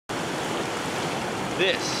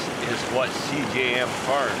This is what CJM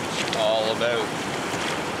Farms is all about.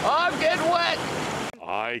 I'm getting wet!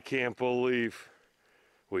 I can't believe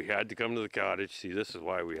we had to come to the cottage. See, this is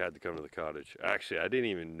why we had to come to the cottage. Actually, I didn't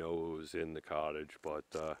even know it was in the cottage, but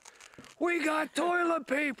we got toilet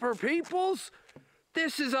paper, peoples!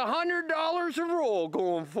 This is $100 a roll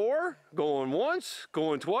going for. Going once,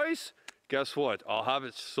 going twice. Guess what? I'll have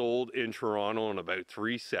it sold in Toronto in about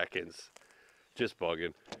 3 seconds. Just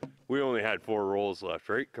bugging. We only had 4 rolls left,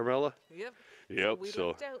 right, Carmela? Yep. Yep,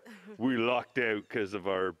 so we lucked out because of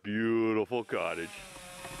our beautiful cottage.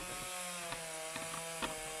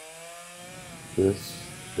 This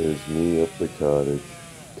is me up the cottage,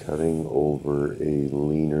 cutting over a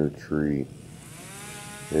leaner tree.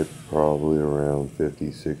 It's probably around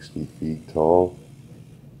 50-60 feet tall,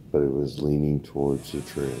 but it was leaning towards the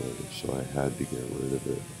trailer, so I had to get rid of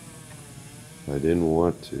it. I didn't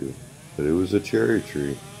want to, but it was a cherry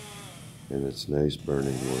tree, and it's nice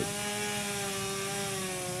burning wood.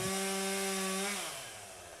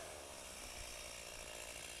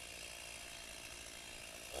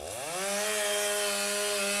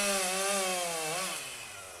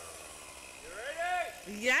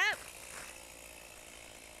 Yep.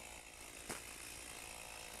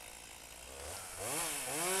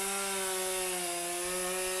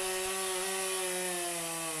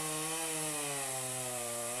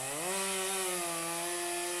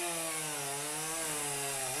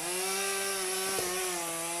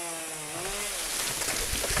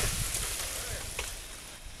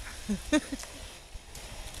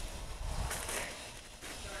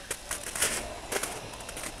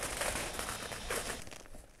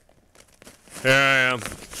 Here I am,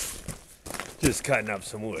 just cutting up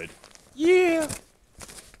some wood. Yeah!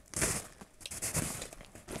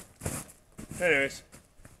 Anyways,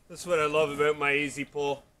 this is what I love about my easy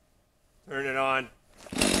pull. Turn it on.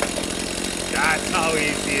 That's how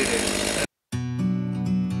easy it is.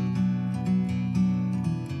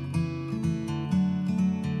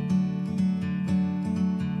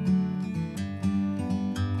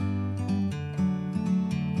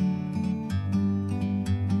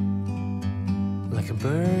 Like a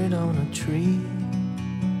bird on a tree,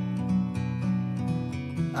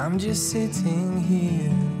 I'm just sitting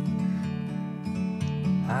here.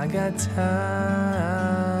 I got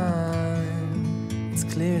time, it's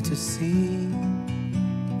clear to see.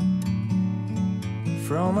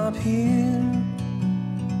 From up here,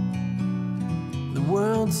 the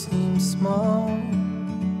world seems small.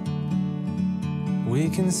 We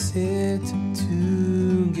can sit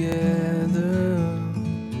together.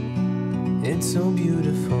 It's so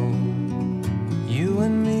beautiful, you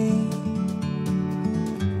and me.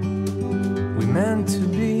 We meant to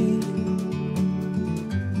be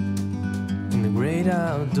in the great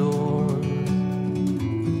outdoors,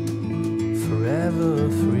 forever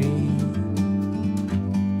free.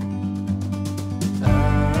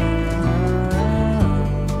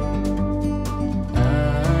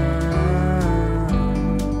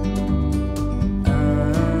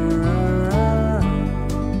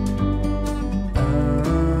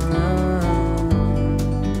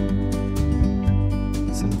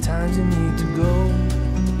 Sometimes you need to go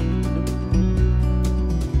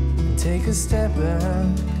and take a step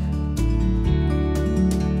back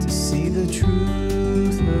to see the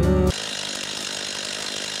truth of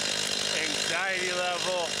Anxiety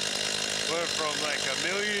level went from like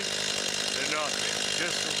 1,000,000 to nothing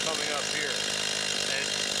just from coming up here. And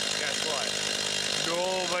guess what?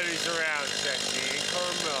 Nobody's around except me and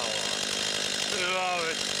Carmela. Love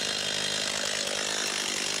it.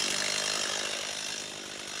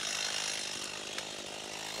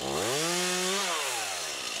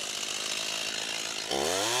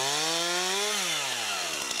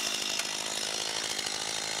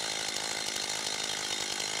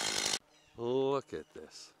 Look at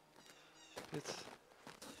this. It's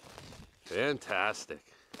fantastic.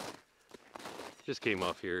 Just came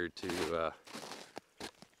up here to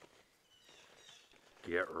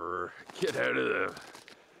get out of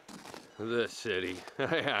the city.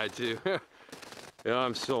 I had to. Yeah,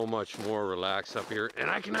 I'm so much more relaxed up here, and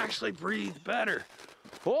I can actually breathe better.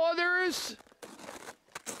 Oh, there is.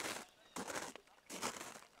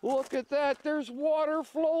 Look at that. There's water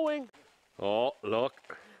flowing. Oh, look.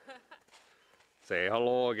 Say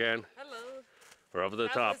hello again. Hello. We're up at the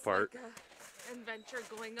top part. Like a adventure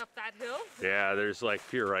going up that hill. Yeah, there's like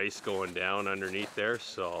pure ice going down underneath there,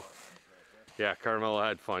 so yeah, Carmela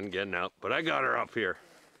had fun getting up, but I got her up here.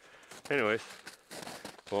 Anyways,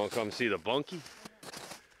 wanna come see the bunkie?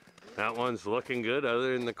 That one's looking good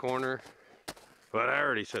other than the corner, but I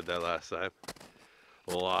already said that last time.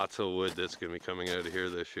 Lots of wood that's gonna be coming out of here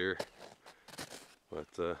this year.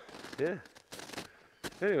 But yeah.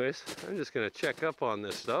 Anyways, I'm just gonna check up on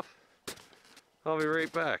this stuff. I'll be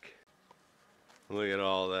right back. Look at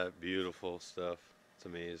all that beautiful stuff. It's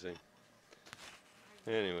amazing.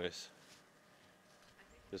 Anyways,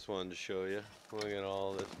 just wanted to show you. Look at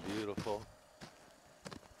all this beautiful.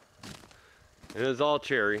 And it's all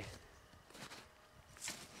cherry.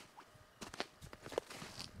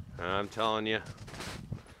 I'm telling you,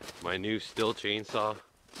 my new Stihl chainsaw,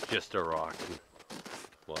 just a rock.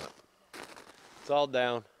 What? It's all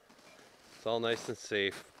down. It's all nice and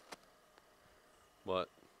safe. But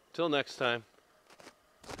till next time.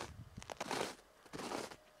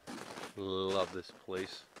 Love this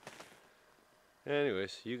place.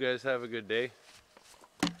 Anyways, you guys have a good day.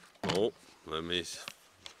 Oh, let me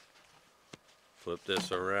flip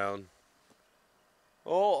this around.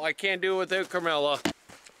 Oh, I can't do it without Carmela.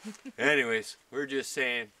 Anyways, we're just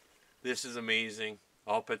saying this is amazing.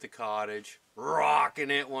 Up at the cottage,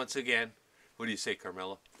 rocking it once again. What do you say,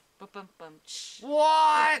 Carmela? Bum.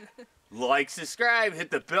 What? Like, subscribe,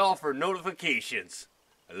 hit the bell for notifications.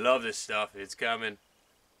 I love this stuff. It's coming.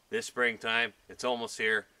 This springtime, it's almost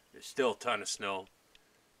here. There's still a ton of snow.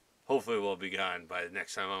 Hopefully we'll be gone by the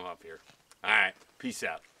next time I'm up here. All right, peace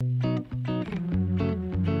out.